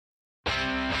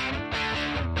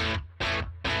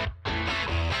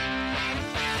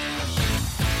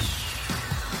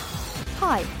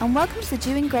Hi, and welcome to the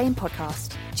Dewing Grain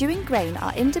podcast. Dewing Grain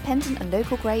are independent and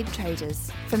local grain traders.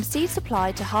 From seed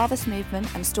supply to harvest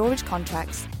movement and storage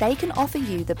contracts, they can offer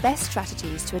you the best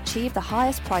strategies to achieve the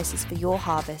highest prices for your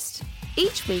harvest.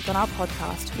 Each week on our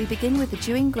podcast, we begin with the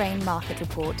Dewing Grain Market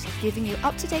Report, giving you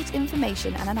up-to-date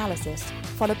information and analysis,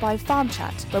 followed by Farm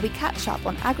Chat, where we catch up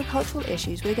on agricultural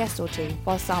issues with a guest or two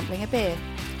while sampling a beer.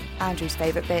 Andrew's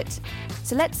favourite bit.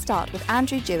 So let's start with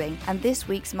Andrew Dewing and this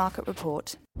week's Market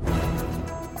Report.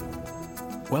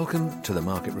 Welcome to the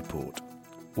Market Report.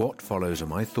 What follows are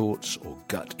my thoughts or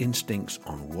gut instincts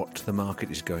on what the market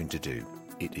is going to do.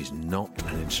 It is not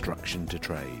an instruction to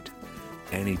trade.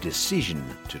 Any decision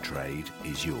to trade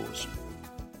is yours.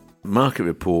 Market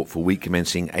Report for week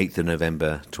commencing 8th of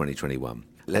November 2021.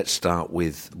 Let's start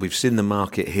with, we've seen the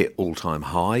market hit all-time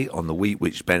high on the wheat,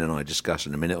 which Ben and I discussed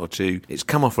in a minute or two. It's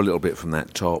come off a little bit from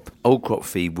that top. Old crop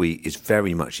feed wheat is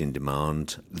very much in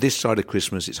demand. This side of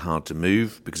Christmas, it's hard to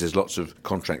move because there's lots of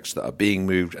contracts that are being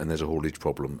moved and there's a haulage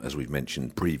problem, as we've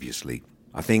mentioned previously.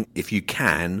 I think if you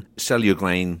can, sell your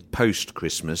grain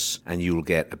post-Christmas and you'll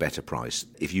get a better price.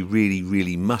 If you really,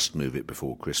 really must move it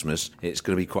before Christmas, it's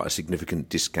going to be quite a significant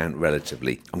discount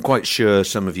relatively. I'm quite sure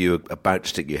some of you are about to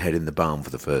stick your head in the barn for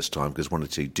the first time because one or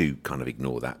two do kind of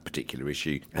ignore that particular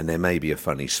issue and there may be a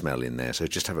funny smell in there. So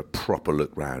just have a proper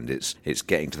look round. It's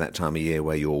getting to that time of year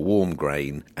where your warm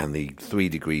grain and the 3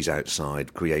 degrees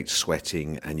outside creates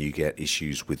sweating and you get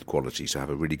issues with quality. So have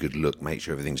a really good look, make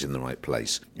sure everything's in the right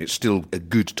place. It's still a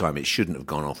good time. It shouldn't have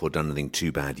gone off or done anything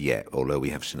too bad yet, although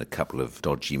we have seen a couple of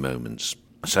dodgy moments.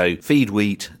 So feed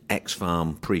wheat,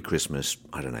 ex-farm, pre-Christmas,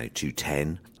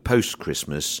 210.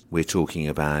 Post-Christmas, we're talking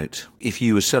about, if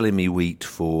you were selling me wheat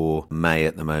for May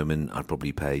at the moment, I'd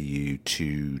probably pay you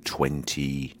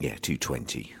 220. Yeah,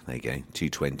 220. There you go,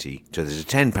 220. So there's a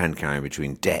 £10 carry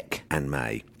between Dec and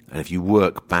May. And if you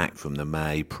work back from the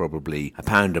May, probably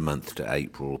 £1 a month to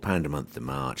April, £1 a month to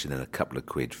March, and then a couple of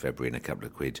quid February and a couple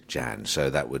of quid Jan. So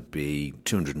that would be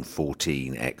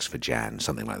 214x for Jan,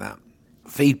 something like that.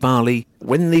 Feed barley.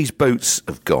 When these boats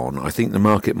have gone, I think the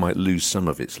market might lose some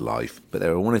of its life, but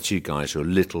there are one or two guys who are a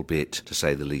little bit, to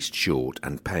say the least, short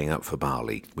and paying up for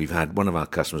barley. We've had one of our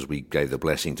customers, we gave the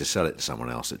blessing to sell it to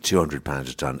someone else at £200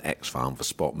 a tonne ex-farm for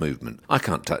spot movement. I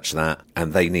can't touch that,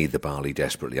 and they need the barley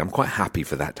desperately. I'm quite happy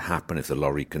for that to happen if the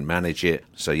lorry can manage it.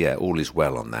 So yeah, all is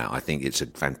well on that. I think it's a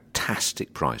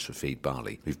fantastic price for feed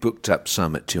barley. We've booked up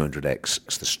some at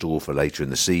 200x the store for later in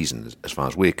the season, as far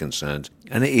as we're concerned,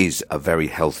 and it is a very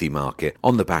healthy market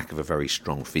on the back of a very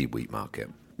strong feed wheat market.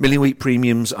 Milling wheat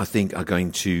premiums, I think, are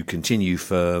going to continue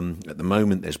firm. At the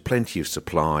moment, there's plenty of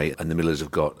supply and the millers have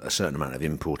got a certain amount of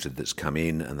imported that's come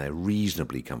in and they're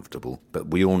reasonably comfortable. But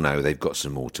we all know they've got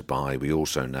some more to buy. We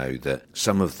also know that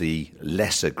some of the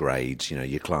lesser grades,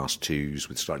 your class 2s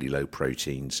with slightly low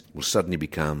proteins, will suddenly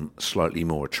become slightly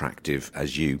more attractive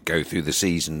as you go through the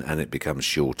season and it becomes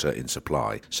shorter in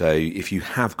supply. So if you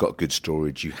have got good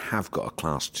storage, you have got a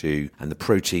class 2 and the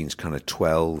protein's kind of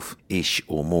 12-ish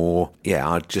or more,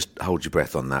 I'd just hold your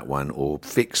breath on that one or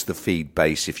fix the feed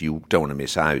base if you don't want to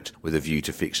miss out with a view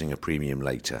to fixing a premium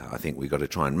later. I think we've got to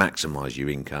try and maximise your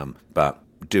income, but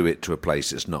do it to a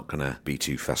place that's not going to be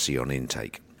too fussy on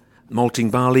intake.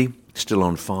 Malting barley, still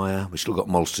on fire. We've still got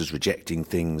maltsters rejecting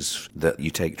things that you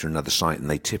take to another site and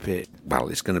they tip it. Well,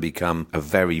 it's going to become a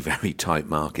very, very tight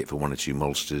market for one or two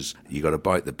maltsters. You've got to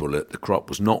bite the bullet. The crop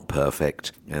was not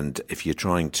perfect. And if you're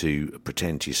trying to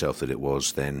pretend to yourself that it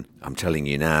was, then I'm telling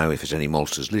you now, if there's any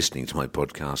maltsters listening to my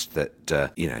podcast, that,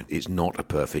 it's not a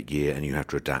perfect year and you have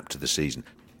to adapt to the season.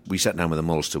 We sat down with a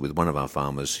maltster with one of our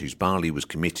farmers whose barley was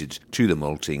committed to the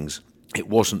maltings. It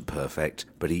wasn't perfect,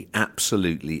 but he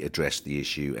absolutely addressed the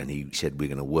issue and he said, we're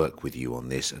going to work with you on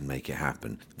this and make it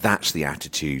happen. That's the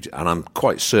attitude, and I'm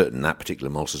quite certain that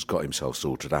particular maltster's got himself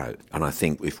sorted out. And I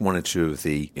think if one or two of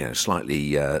the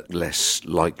slightly less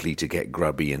likely to get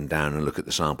grubby and down and look at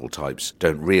the sample types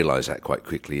don't realise that quite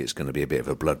quickly, it's going to be a bit of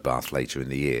a bloodbath later in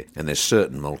the year. And there's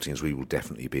certain maltings we will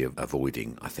definitely be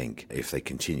avoiding, I think, if they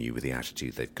continue with the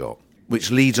attitude they've got.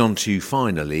 Which leads on to,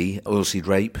 finally, oilseed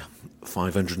rape,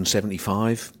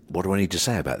 575. What do I need to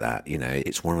say about that?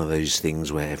 It's one of those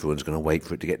things where everyone's going to wait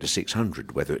for it to get to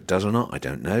 600. Whether it does or not, I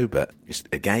don't know, but it's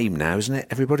a game now, isn't it,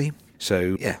 everybody?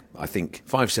 So, I think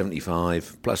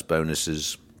 575 plus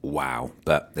bonuses, wow.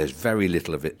 But there's very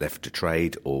little of it left to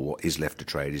trade, or what is left to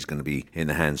trade is going to be in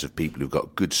the hands of people who've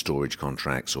got good storage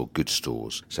contracts or good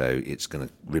stores. So it's going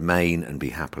to remain and be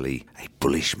happily a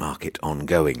bullish market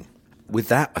ongoing. With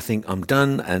that, I think I'm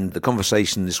done, and the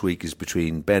conversation this week is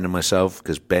between Ben and myself,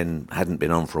 because Ben hadn't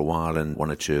been on for a while and one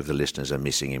or two of the listeners are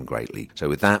missing him greatly. So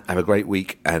with that, have a great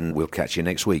week, and we'll catch you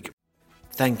next week.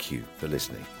 Thank you for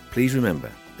listening. Please remember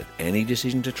that any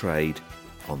decision to trade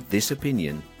on this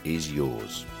opinion is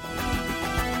yours.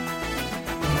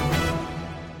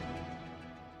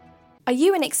 Are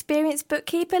you an experienced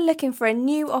bookkeeper looking for a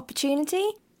new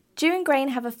opportunity? Dewing Grain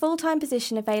have a full-time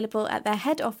position available at their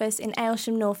head office in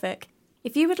Aylsham, Norfolk.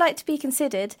 If you would like to be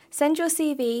considered, send your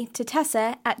CV to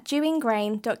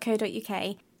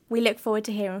tessa@dewinggrain.co.uk. We look forward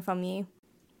to hearing from you.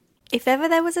 If ever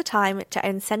there was a time to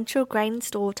own central grain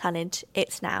store tonnage,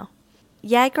 it's now.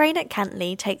 Yeah Grain at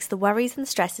Cantley takes the worries and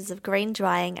stresses of grain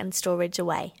drying and storage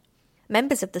away.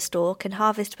 Members of the store can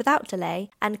harvest without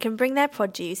delay and can bring their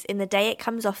produce in the day it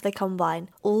comes off the combine,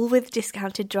 all with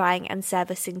discounted drying and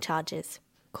servicing charges.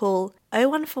 Call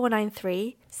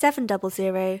 01493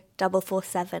 700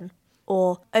 447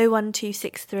 or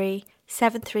 01263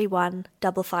 731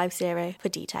 550 for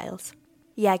details.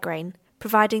 Yeah Grain,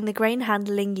 providing the grain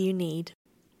handling you need.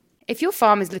 If your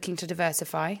farm is looking to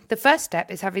diversify, the first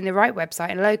step is having the right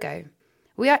website and logo.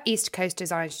 We are East Coast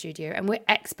Design Studio and we're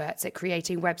experts at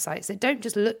creating websites that don't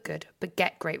just look good but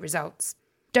get great results.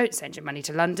 Don't send your money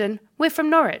to London. We're from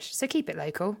Norwich, so keep it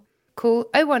local. Call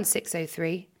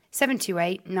 01603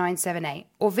 728 978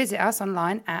 or visit us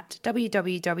online at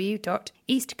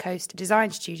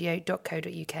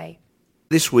www.eastcoastdesignstudio.co.uk.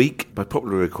 This week, by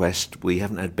popular request, we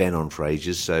haven't had Ben on for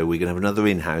ages, so we're going to have another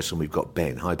in-house and we've got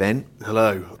Ben. Hi, Ben.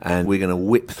 Hello. And we're going to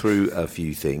whip through a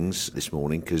few things this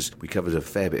morning because we covered a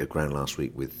fair bit of ground last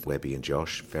week with Webby and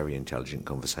Josh. Very intelligent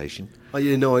conversation. Oh,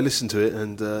 yeah, no, I listened to it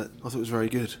and I thought it was very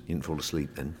good. You didn't fall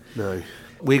asleep then? No.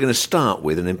 We're going to start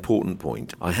with an important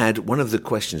point. I had one of the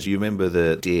questions, you remember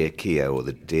the Dear Keo or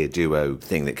the Dear Duo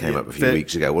thing that came up a few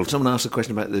weeks ago? Well, someone asked a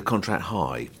question about the contract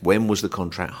high. When was the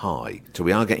contract high? So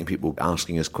we are getting people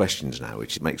asking us questions now,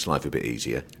 which makes life a bit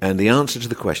easier. And the answer to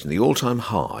the question, the all-time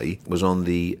high, was on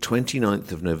the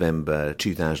 29th of November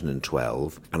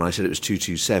 2012, and I said it was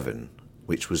 227,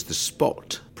 which was the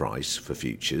spot price for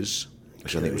futures,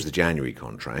 which I think was the January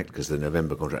contract, because the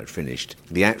November contract finished.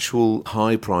 The actual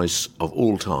high price of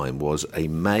all time was a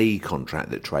May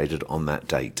contract that traded on that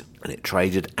date, and it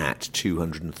traded at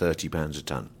 £230 a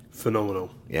tonne.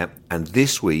 Phenomenal. Yep. And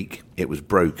this week, it was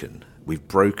broken. We've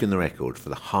broken the record for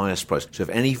the highest price. So if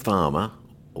any farmer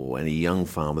or any young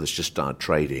farmer that's just started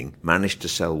trading managed to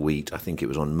sell wheat, I think it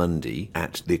was on Monday,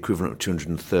 at the equivalent of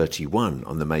 231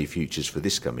 on the May futures for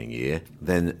this coming year,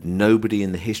 then nobody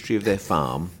in the history of their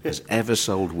farm has ever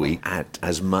sold wheat at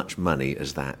as much money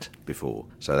as that before.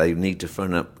 So they need to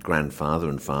phone up grandfather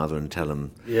and father and tell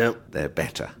them they're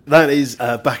better. That is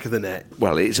back of the net.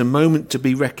 Well, it's a moment to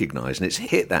be recognised, and it's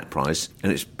hit that price,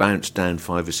 and it's bounced down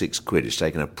 5 or 6 quid. It's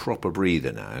taken a proper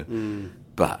breather now.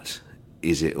 But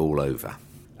is it all over?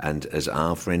 And as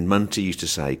our friend Munty used to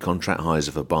say, contract highs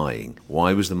are for buying.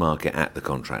 Why was the market at the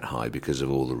contract high? Because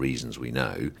of all the reasons we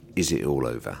know. Is it all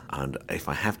over? And if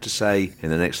I have to say, in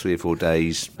the next 3 or 4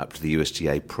 days, up to the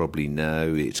USDA, probably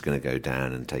no, it's going to go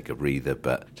down and take a breather.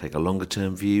 But take a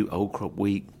longer-term view, old crop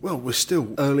wheat. Well, we're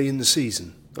still early in the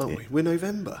season, aren't we? We're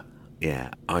November.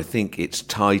 Yeah, I think it's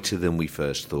tighter than we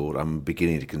first thought. I'm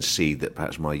beginning to concede that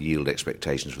perhaps my yield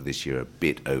expectations for this year are a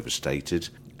bit overstated.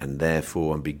 And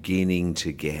therefore, I'm beginning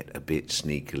to get a bit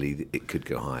sneakily, it could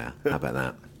go higher. How about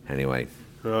that? Anyway.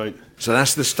 Right. So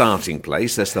that's the starting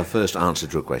place. That's the first answer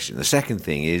to a question. The second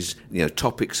thing is,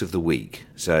 topics of the week.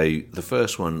 So the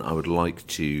first one I would like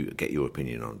to get your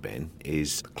opinion on, Ben,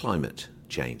 is the Climate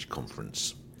Change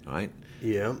Conference. Right?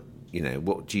 Yeah.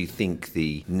 What do you think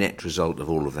the net result of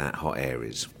all of that hot air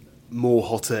is? More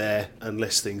hot air and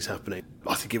less things happening.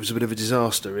 I think it was a bit of a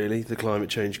disaster, really, the Climate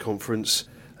Change Conference.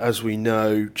 As we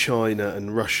know, China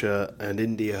and Russia and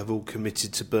India have all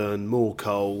committed to burn more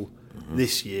coal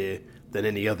this year than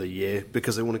any other year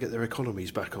because they want to get their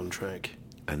economies back on track.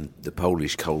 And the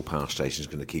Polish coal power station is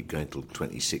going to keep going till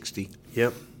 2060.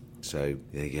 Yep. So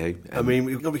there you go. I mean,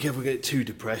 we've got to be careful to get too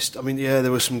depressed. I mean,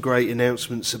 there were some great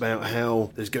announcements about how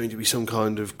there's going to be some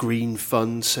kind of green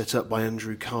fund set up by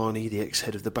Andrew Carney, the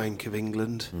ex-head of the Bank of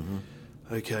England.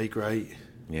 Okay, great.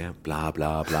 Yeah, blah,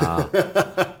 blah, blah.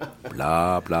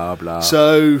 Blah, blah, blah.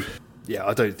 So,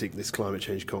 I don't think this climate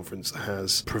change conference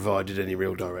has provided any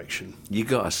real direction. You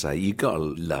got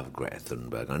to love Greta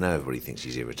Thunberg. I know everybody thinks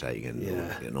she's irritating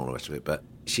and all the rest of it, but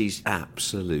she's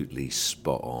absolutely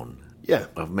spot on. Yeah.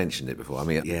 I've mentioned it before. I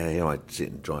mean, I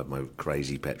sit and drive my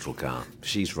crazy petrol car.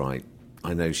 She's right.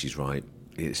 I know she's right.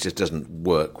 It just doesn't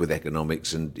work with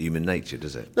economics and human nature,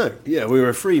 does it? No, yeah, we're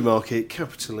a free market,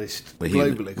 capitalist,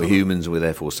 global economy. We're humans, we're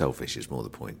therefore selfish, is more the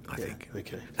point, I think.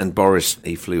 Okay. And Boris,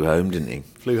 he flew home, didn't he?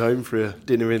 Flew home for a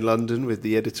dinner in London with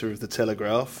the editor of The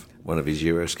Telegraph. One of his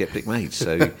Eurosceptic mates.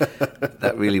 So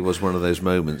that really was one of those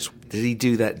moments. Did he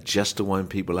do that just to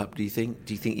wind people up, do you think?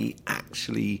 Do you think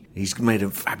he's made a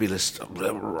fabulous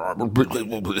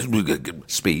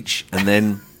speech and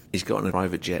then he's got on a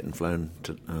private jet and flown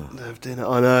to... Have dinner.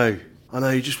 I know,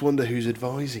 you just wonder who's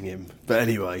advising him. But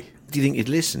anyway. Do you think he'd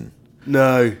listen?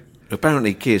 No.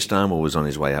 Apparently Keir Starmer was on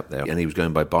his way up there and he was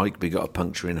going by bike, but he got a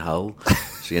puncture in Hull.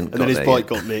 So and then his bike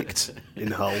got nicked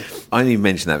in Hull. I only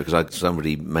mention that because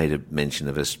somebody made a mention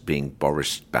of us being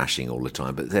Boris bashing all the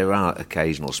time, but there are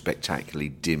occasional spectacularly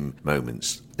dim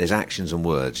moments. There's actions and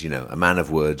words, a man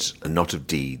of words and not of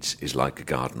deeds is like a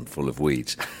garden full of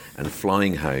weeds. And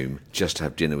flying home just to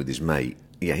have dinner with his mate,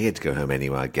 yeah, he had to go home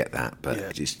anyway, I get that, but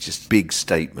it's just big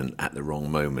statement at the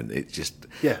wrong moment. It's just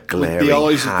glaring, with the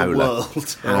eyes howler, of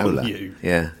the world on you.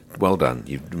 Yeah, well done.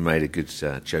 You've made a good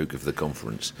joke of the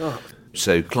conference. Oh.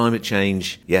 So climate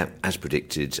change, as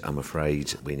predicted, I'm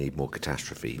afraid we need more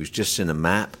catastrophe. We've just seen a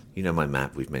map. You know my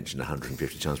map we've mentioned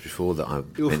 150 times before that I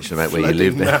mentioned about where you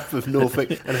live now. Map of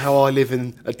Norfolk and how I live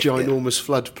in a ginormous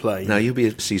floodplain. No, you'll be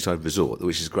a seaside resort,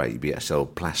 which is great. You'll be able to sell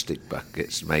plastic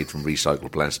buckets made from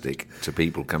recycled plastic to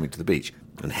people coming to the beach.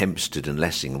 And Hempstead and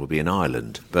Lessing will be an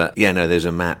island. But, there's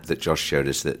a map that Josh showed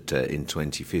us that in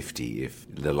 2050, if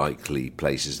the likely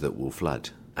places that will flood.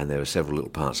 And there are several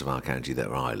little parts of our county that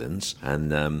are islands,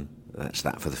 and that's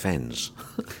that for the Fens.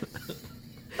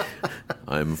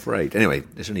 I'm afraid. Anyway,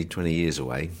 it's only 20 years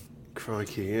away.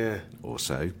 Crikey, yeah. Or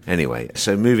so. Anyway,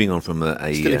 so moving on from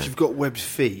Still, if you've got webbed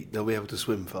feet, they'll be able to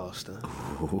swim faster.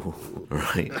 Ooh,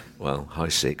 right. Well, high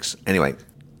six. Anyway,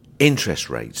 interest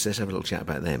rates. Let's have a little chat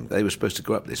about them. They were supposed to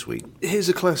go up this week. Here's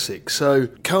a classic. So,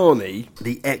 Carney,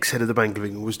 the ex-head of the Bank of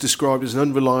England, was described as an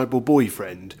unreliable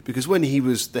boyfriend because when he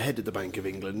was the head of the Bank of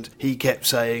England, he kept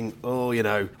saying,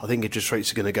 I think interest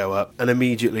rates are going to go up. And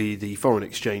immediately the foreign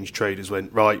exchange traders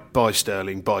went, right, buy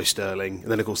sterling. And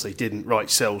then, of course, they didn't.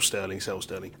 Right, sell sterling.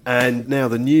 And now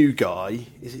the new guy,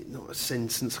 is it not a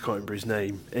sentence? I can't remember his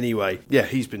name. Anyway,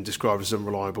 he's been described as an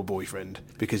unreliable boyfriend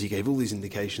because he gave all these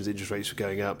indications interest rates were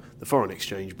going up. The foreign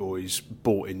exchange boys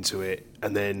bought into it,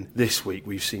 and then this week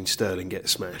we've seen sterling get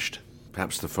smashed.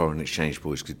 Perhaps the foreign exchange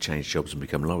boys could change jobs and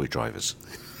become lorry drivers.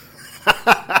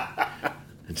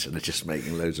 Instead of just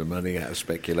making loads of money out of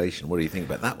speculation. What do you think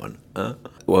about that one?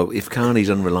 Well, if Carney's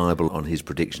unreliable on his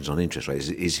predictions on interest rates,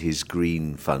 is his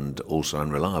green fund also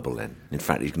unreliable then? In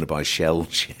fact, he's going to buy Shell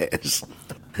shares.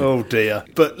 Oh dear.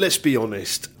 But let's be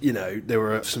honest, there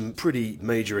were some pretty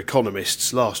major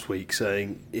economists last week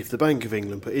saying if the Bank of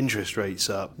England put interest rates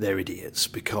up, they're idiots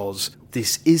because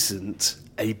this isn't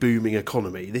a booming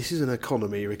economy. This is an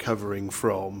economy recovering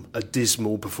from a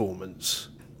dismal performance.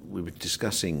 We were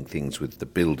discussing things with the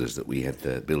builders that we had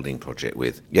the building project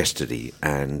with yesterday,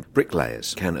 and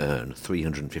bricklayers can earn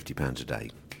 £350 a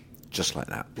day, just like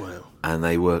that. Wow. And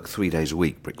they work 3 days a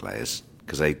week, bricklayers,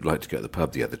 because they like to go to the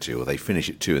pub the other two, or they finish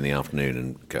at 2 p.m.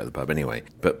 and go to the pub anyway.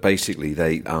 But basically,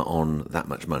 they are on that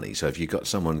much money. So if you've got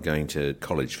someone going to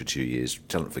college for 2 years,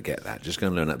 tell them forget that. Just go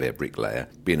and learn how to be a bricklayer,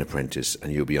 be an apprentice,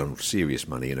 and you'll be on serious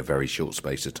money in a very short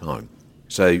space of time.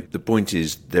 So the point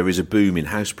is, there is a boom in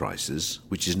house prices,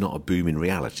 which is not a boom in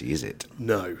reality, is it?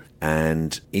 No.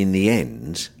 And in the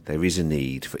end, there is a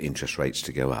need for interest rates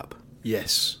to go up.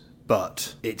 Yes,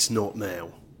 but it's not now.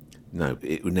 No,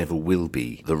 it never will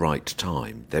be the right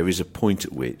time. There is a point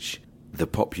at which the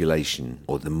population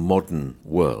or the modern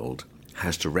world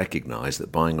has to recognise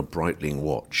that buying a Breitling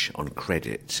watch on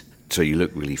credit so you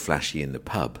look really flashy in the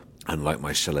pub, unlike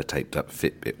my sellotaped up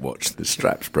Fitbit watch the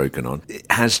strap's broken on, it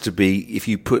has to be, if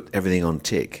you put everything on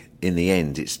tick, in the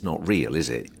end it's not real, is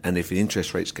it? And if the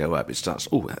interest rates go up, it starts,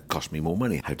 that cost me more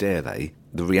money, how dare they?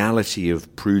 The reality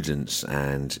of prudence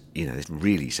and, it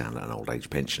really sounds like an old age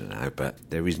pensioner now, but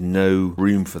there is no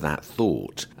room for that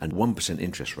thought. And 1%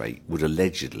 interest rate would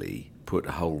allegedly put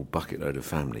a whole bucket load of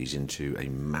families into a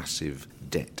massive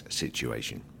debt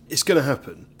situation. It's going to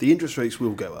happen. The interest rates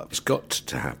will go up. It's got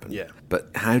to happen. Yeah. But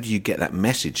how do you get that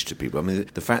message to people? I mean,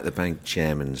 the fact the bank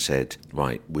chairman said,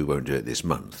 right, we won't do it this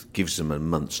month, gives them a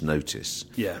month's notice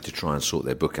to try and sort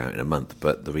their book out in a month.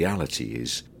 But the reality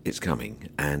is it's coming,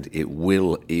 and it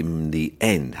will, in the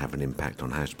end, have an impact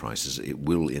on house prices. It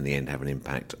will, in the end, have an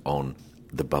impact on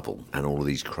the bubble and all of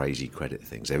these crazy credit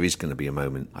things. There is going to be a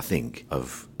moment, I think,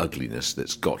 of ugliness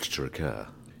that's got to occur.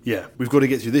 Yeah, we've got to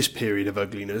get through this period of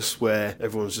ugliness where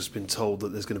everyone's just been told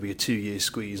that there's going to be a 2-year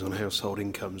squeeze on household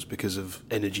incomes because of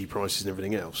energy prices and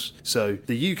everything else. So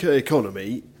the UK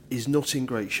economy is not in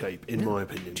great shape, in my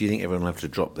opinion. Do you think everyone will have to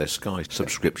drop their Sky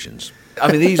subscriptions? I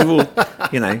mean, these are all,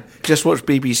 just watch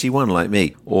BBC One like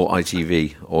me, or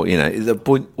ITV, or, the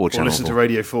point, or Channel 4. Or listen to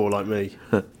Radio 4 like me.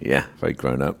 Yeah, very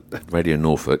grown up. Radio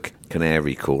Norfolk,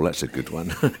 Canary Call, that's a good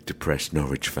one. Depressed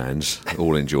Norwich fans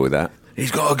all enjoy that.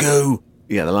 He's got to go.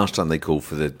 Yeah, the last time they called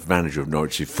for the manager of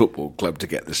Norwich Football Club to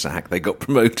get the sack, they got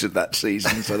promoted that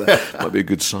season, so that might be a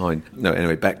good sign. No,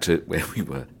 anyway, back to where we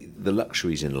were. The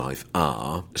luxuries in life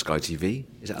are Sky TV.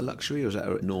 Is that a luxury or is that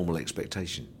a normal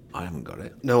expectation? I haven't got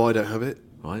it. No, I don't have it.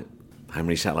 Right. How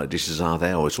many satellite dishes are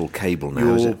there? Or it's all cable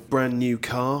now, is Your it? brand new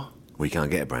car? We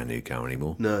can't get a brand new car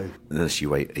anymore. No. Unless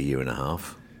you wait a year and a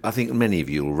half. I think many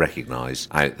of you will recognise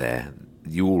out there,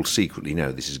 you all secretly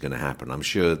know this is going to happen. I'm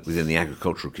sure within the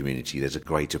agricultural community there's a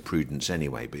greater prudence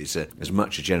anyway, but it's as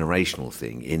much a generational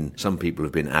thing. Some people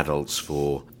have been adults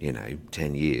for,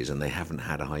 10 years and they haven't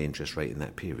had a high interest rate in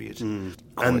that period.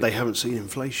 And they haven't seen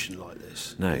inflation like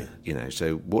this. No,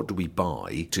 so what do we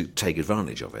buy to take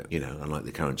advantage of it? Unlike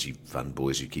the currency fund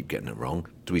boys who keep getting it wrong,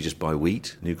 do we just buy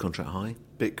wheat, new contract high?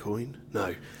 Bitcoin?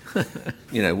 No.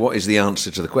 What is the answer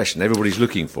to the question? Everybody's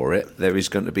looking for it. There is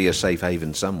going to be a safe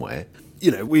haven somewhere.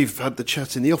 We've had the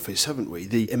chat in the office, haven't we?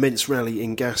 The immense rally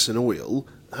in gas and oil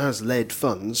has led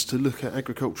funds to look at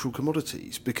agricultural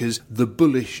commodities because the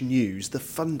bullish news, the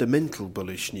fundamental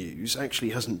bullish news,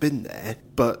 actually hasn't been there,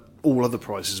 but all other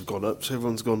prices have gone up, so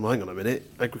everyone's gone, hang on a minute,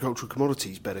 agricultural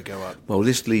commodities better go up. Well,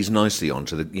 this leads nicely on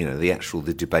to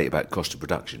the debate about cost of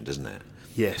production, doesn't it?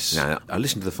 Yes. Now, I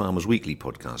listened to the Farmers Weekly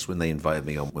podcast when they invited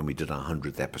me on when we did our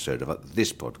 100th episode of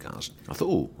this podcast. I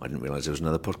thought, I didn't realise there was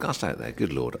another podcast out there.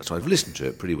 Good Lord. So I've listened to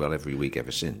it pretty well every week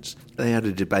ever since. They had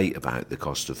a debate about the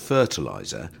cost of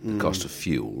fertiliser, the cost of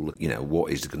fuel,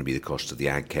 what is going to be the cost of the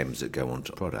ag chems that go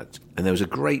onto product. And there was a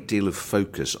great deal of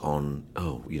focus on,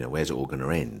 where's it all going to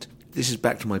end? This is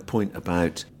back to my point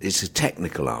about it's a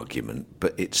technical argument,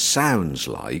 but it sounds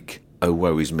like, oh,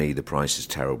 woe is me, the price is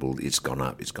terrible, it's gone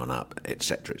up,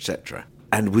 etc., etc.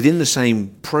 And within the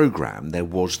same programme, there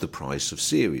was the price of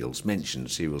cereals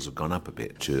mentioned. Cereals have gone up a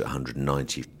bit to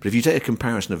 190. But if you take a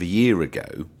comparison of a year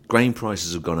ago, grain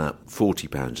prices have gone up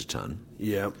 £40 a tonne.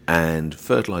 Yeah. And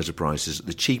fertiliser prices,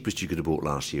 the cheapest you could have bought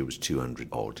last year was 200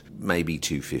 odd, maybe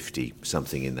 250,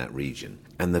 something in that region.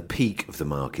 And the peak of the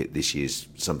market this year's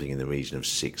something in the region of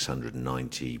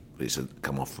 690. It's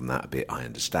come off from that a bit, I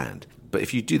understand. But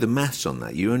if you do the maths on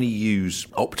that, you only use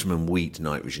optimum wheat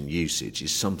nitrogen usage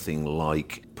is something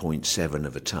like 0.7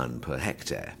 of a tonne per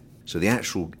hectare. So the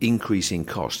actual increase in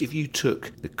cost, if you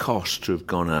took the cost to have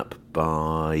gone up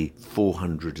by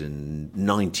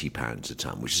 £490 a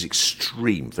tonne, which is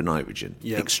extreme for nitrogen,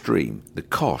 extreme, the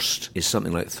cost is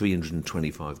something like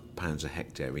 £325 a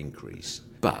hectare increase.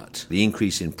 But the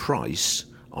increase in price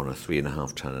on a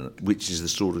 3.5 tonne, which is the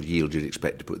sort of yield you'd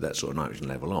expect to put that sort of nitrogen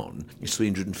level on, is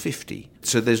 350.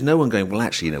 So there's no one going, well,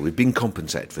 actually, we've been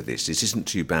compensated for this. This isn't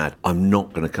too bad. I'm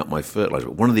not going to cut my fertiliser.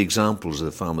 But one of the examples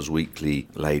the Farmers Weekly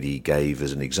lady gave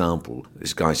as an example,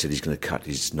 this guy said he's going to cut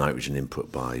his nitrogen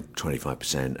input by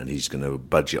 25% and he's going to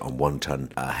budget on 1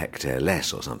 tonne a hectare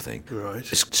less or something. Right.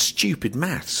 It's stupid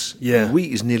maths. Yeah.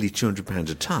 Wheat is nearly £200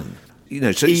 a tonne.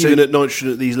 Even at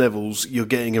nitrogen at these levels, you're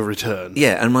getting a return.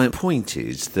 Yeah, and my point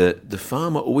is that the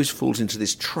farmer always falls into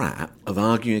this trap of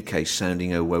arguing a case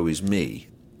sounding, oh, woe is me.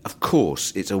 Of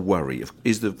course, it's a worry.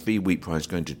 Is the feed wheat price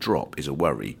going to drop is a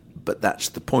worry. But that's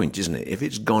the point, isn't it? If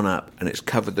it's gone up and it's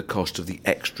covered the cost of the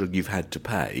extra you've had to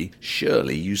pay,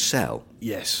 surely you sell.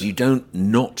 Yes. You don't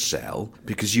not sell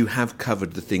because you have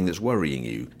covered the thing that's worrying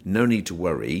you. No need to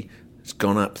worry. It's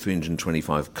gone up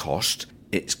 325 cost.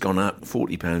 It's gone up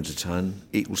 £40 a tonne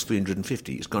equals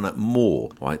 350. It's gone up more.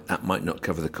 Right? That might not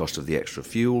cover the cost of the extra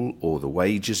fuel or the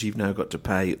wages you've now got to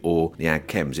pay or the ag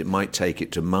chems. It might take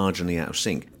it to marginally out of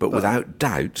sync. But without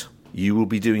doubt, you will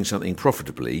be doing something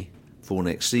profitably for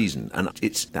next season. And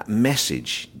it's that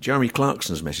message. Jeremy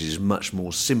Clarkson's message is much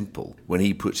more simple when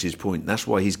he puts his point. That's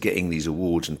why he's getting these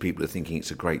awards and people are thinking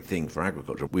it's a great thing for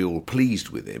agriculture. We're all pleased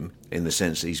with him in the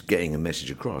sense that he's getting a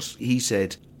message across. He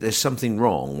said, there's something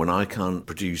wrong when I can't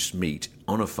produce meat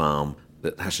on a farm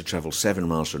that has to travel 7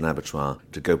 miles to an abattoir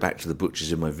to go back to the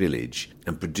butchers in my village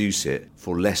and produce it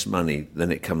for less money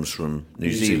than it comes from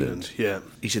New Zealand. Yeah.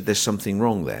 He said there's something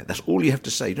wrong there. That's all you have to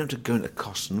say. You don't have to go into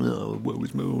costs and, woe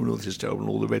is me, all this is terrible, and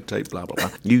all the red tape, blah, blah,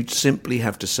 blah. You simply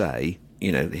have to say,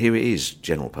 here it is,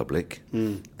 general public.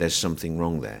 There's something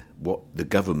wrong there. What the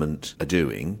government are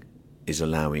doing is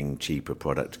allowing cheaper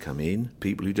product to come in,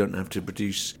 people who don't have to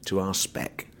produce to our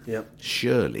spec. Yep.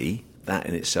 Surely that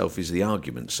in itself is the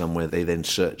argument. Somewhere they then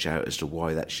search out as to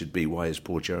why that should be. Why is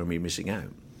poor Jeremy missing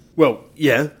out? Well,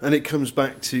 yeah, and it comes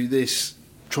back to this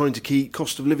trying to keep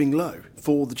cost of living low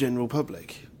for the general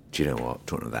public. Do you know what?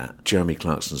 Talking of that, Jeremy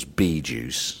Clarkson's bee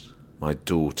juice. My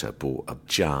daughter bought a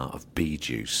jar of bee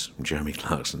juice from Jeremy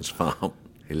Clarkson's farm.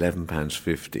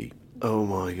 £11.50. Oh,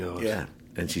 my God. Yeah.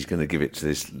 And she's going to give it to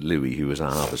this Louis, who was a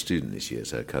Harvard student this year,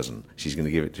 it's her cousin. She's going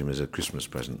to give it to him as a Christmas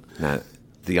present. Now,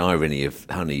 the irony of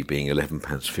honey being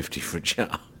 £11.50 for a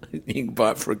jar, you can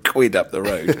buy it for £1 up the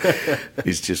road,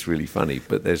 is just really funny.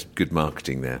 But there's good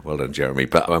marketing there. Well done, Jeremy.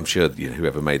 But I'm sure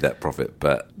whoever made that profit.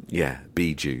 But yeah,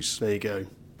 bee juice. There you go.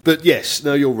 But yes,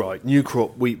 no, you're right. New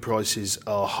crop wheat prices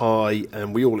are high,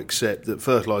 and we all accept that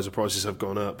fertiliser prices have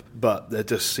gone up, but there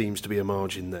just seems to be a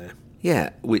margin there.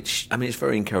 Yeah, which, I mean, it's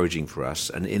very encouraging for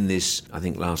us. And in this, I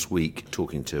think last week,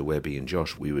 talking to Webby and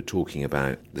Josh, we were talking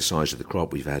about the size of the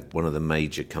crop. We've had one of the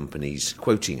major companies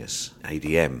quoting us,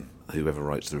 ADM, whoever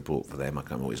writes the report for them, I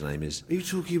can't remember what his name is. Are you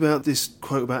talking about this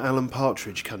quote about Alan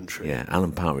Partridge country? Yeah,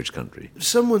 Alan Partridge country.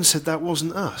 Someone said that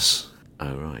wasn't us.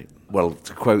 Oh, right. Well,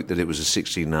 to quote that it was a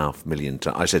 16.5 million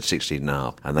tonne, I said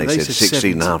 16.5, and they said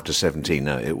 16.5 to 17.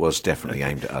 No, it was definitely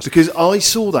aimed at us. Because I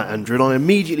saw that, Andrew, and I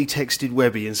immediately texted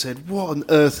Webby and said, what on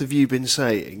earth have you been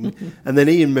saying? And then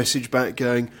Ian messaged back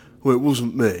going, well, it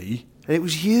wasn't me, and it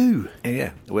was you.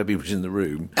 Yeah, Webby was in the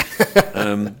room.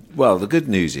 Well, the good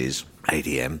news is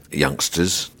ADM,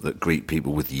 youngsters that greet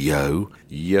people with yo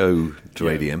to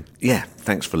ADM. Yeah,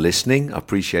 thanks for listening. I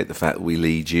appreciate the fact that we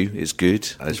lead you. It's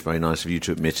good. It's very nice of you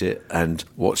to admit it. And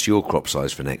what's your crop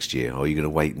size for next year? Or are you going to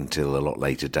wait until a lot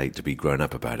later date to be grown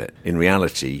up about it? In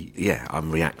reality, yeah,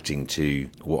 I'm reacting to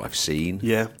what I've seen.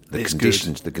 Yeah, the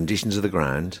conditions of the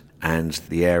ground. And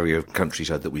the area of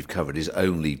countryside that we've covered is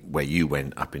only where you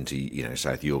went up into,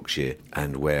 South Yorkshire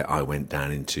and where I went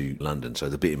down into London. So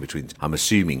the bit in between, I'm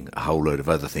assuming a whole load of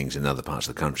other things in other parts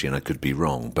of the country, and I could be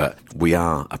wrong. But we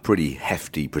are a pretty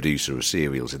hefty producer of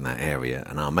cereals in that area.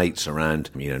 And our mates around,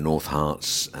 North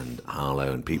Harts and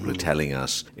Harlow, and people are telling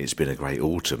us it's been a great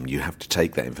autumn. You have to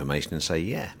take that information and say,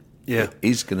 yeah, it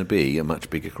is going to be a much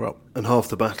bigger crop. And half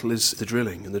the battle is the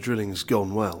drilling, and the drilling's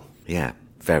gone well. Yeah.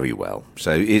 Very well.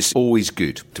 So it's always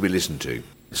good to be listened to.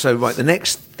 So, right, the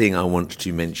next thing I want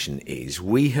to mention is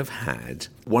we have had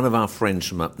one of our friends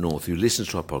from up north who listens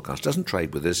to our podcast, doesn't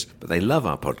trade with us, but they love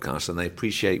our podcast and they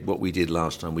appreciate what we did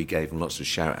last time. We gave them lots of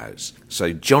shout-outs.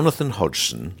 So Jonathan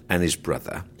Hodgson and his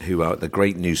brother, who are at the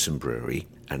Great Newsom Brewery,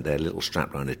 and their little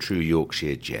strapline, a true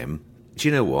Yorkshire gem. Do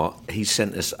you know what? He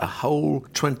sent us a whole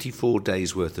 24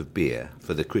 days worth of beer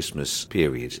for the Christmas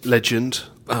period. Legend.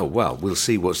 Oh, well, we'll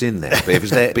see what's in there. But if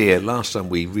it's their beer, last time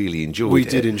we really enjoyed it. We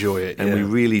did enjoy it, and we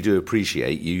really do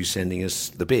appreciate you sending us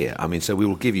the beer. I mean, so we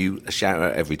will give you a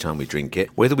shout-out every time we drink it.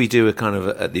 Whether we do a kind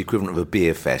of the equivalent of a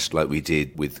beer fest like we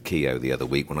did with Keogh the other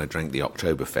week when I drank the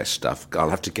Oktoberfest stuff, I'll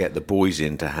have to get the boys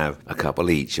in to have a couple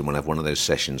each, and we'll have one of those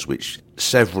sessions which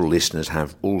several listeners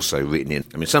have also written in.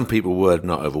 I mean, some people were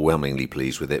not overwhelmingly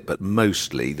pleased with it, but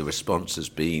mostly the response has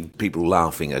been people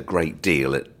laughing a great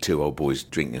deal at two old boys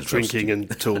drinking and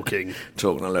talking a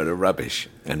load of rubbish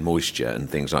and moisture and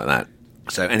things like that.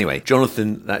 So anyway,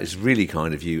 Jonathan, that is really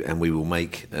kind of you, and we will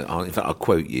make, in fact, I'll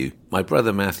quote you. My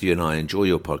brother Matthew and I enjoy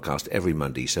your podcast every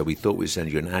Monday, so we thought we'd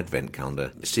send you an advent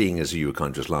calendar, seeing as you were kind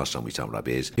of just last time we sampled our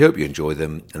beers. We hope you enjoy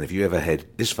them, and if you ever head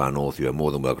this far north, you are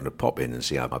more than welcome to pop in and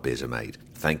see how our beers are made.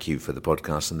 Thank you for the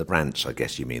podcast and the rants, I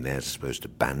guess you mean there, as opposed to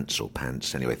bants or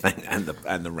pants. Anyway, and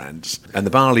the rants. And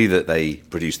the barley that they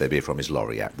produce their beer from is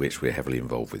Laureate, which we're heavily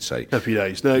involved with. So happy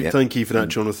days. No, Thank you for that,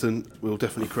 Jonathan. We'll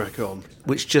definitely crack on.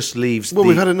 Which just leaves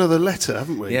we've had another letter,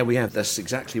 haven't we? Yeah, we have. That's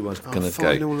exactly what I was going to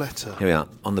go. Final letter. Here we are.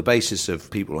 On the basis of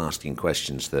people asking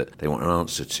questions that they want an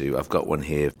answer to, I've got one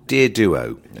here. Dear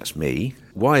Duo, that's me.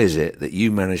 Why is it that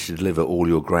you manage to deliver all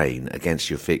your grain against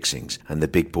your fixings and the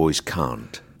big boys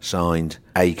can't? Signed,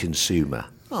 A Consumer.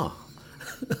 Oh.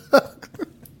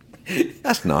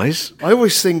 That's nice. I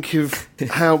always think of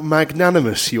how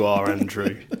magnanimous you are,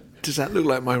 Andrew. Does that look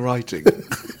like my writing?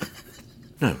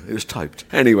 No, it was typed.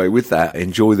 Anyway, with that,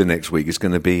 enjoy the next week. It's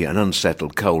going to be an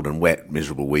unsettled, cold and wet,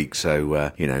 miserable week.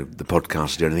 So, the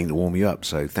podcast will do anything to warm you up.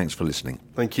 So thanks for listening.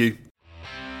 Thank you.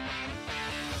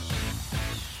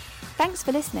 Thanks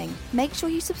for listening. Make sure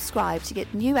you subscribe to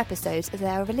get new episodes as they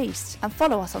are released, and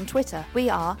follow us on Twitter. We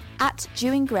are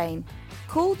 @DewingGrain.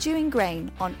 Call Dewing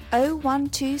Grain on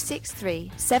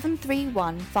 01263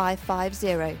 731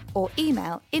 550 or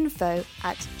email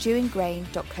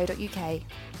info@dewinggrain.co.uk.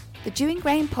 The Dewing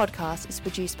Grain podcast is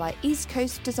produced by East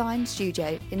Coast Design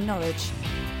Studio in Norwich.